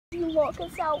lock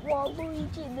us out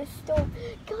waluigi in the storm,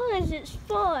 cause it's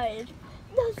fun.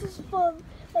 This is fun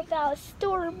about a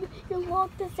storm. You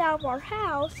locked us out of our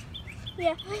house.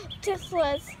 Yeah, just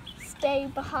let's stay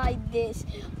behind this.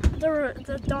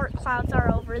 The dark clouds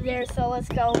are over there, so let's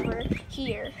go over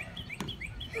here.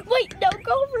 Wait, no,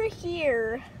 go over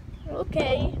here.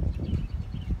 Okay.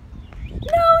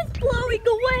 No, it's blowing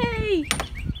away.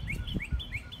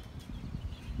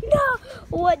 No,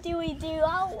 what do we do?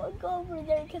 I don't want to go over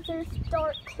there because there's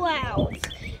dark clouds.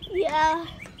 Yeah.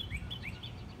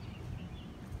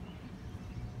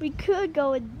 We could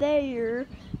go in there,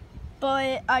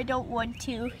 but I don't want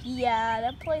to. Yeah,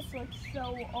 that place looks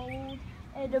so old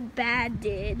and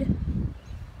abandoned.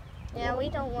 Yeah, we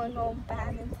don't want to go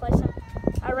abandoned place.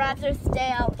 I'd rather stay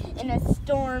out in a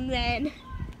storm than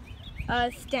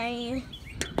stay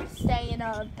in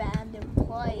an abandoned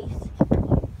place.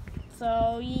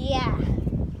 So yeah.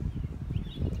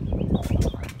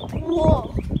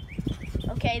 Whoa.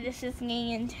 Okay, this is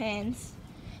getting intense.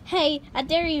 Hey, I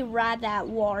dare you ride that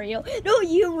Wario. No,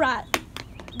 you ride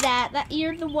that.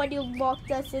 You're the one who locked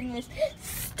us in this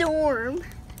storm.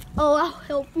 Oh, I'll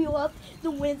help you up.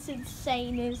 The wind's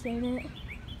insane, isn't it?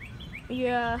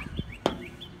 Yeah.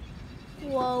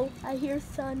 Whoa, I hear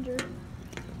thunder.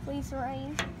 Please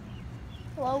rain.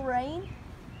 Hello, rain?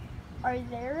 Are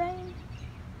there rain?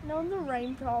 No, the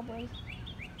rain probably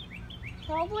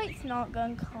it's not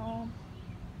gonna come.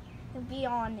 To be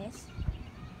honest.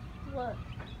 Look.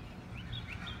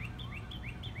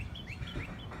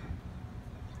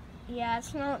 Yeah,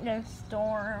 it's not no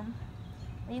storm.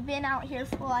 We've been out here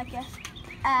for like an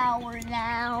hour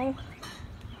now.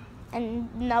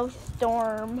 And no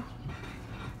storm.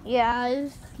 Yeah,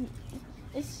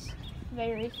 it's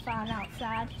very fun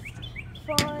outside.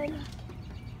 Fun.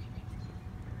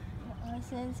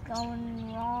 Nothing's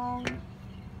going wrong.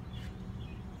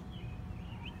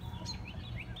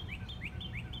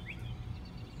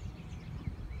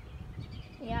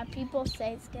 Yeah, people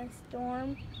say it's gonna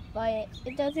storm, but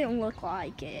it doesn't look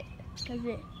like it because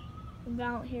we've been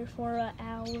out here for an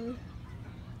hour.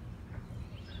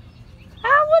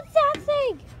 Ah, what's that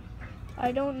thing?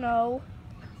 I don't know.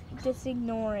 Just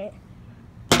ignore it.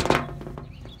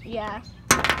 Yeah.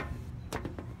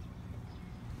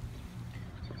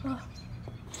 Oh,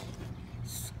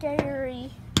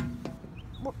 scary.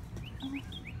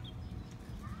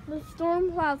 The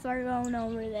storm clouds are going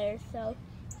over there, so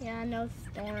yeah, no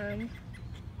storm.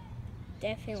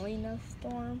 Definitely no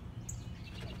storm.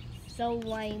 So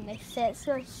lame. They said it's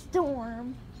a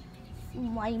storm.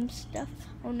 Lame stuff.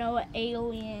 Oh no, an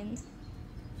alien.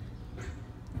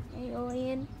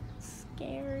 Alien.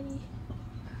 Scary.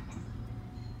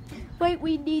 Wait,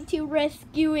 we need to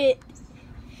rescue it.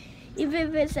 Even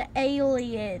if it's an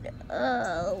alien.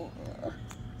 Oh. What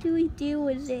do we do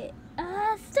with it?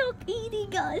 Stop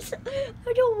eating us.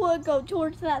 I don't want to go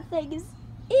towards that thing.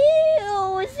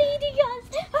 Ew, it's eating us.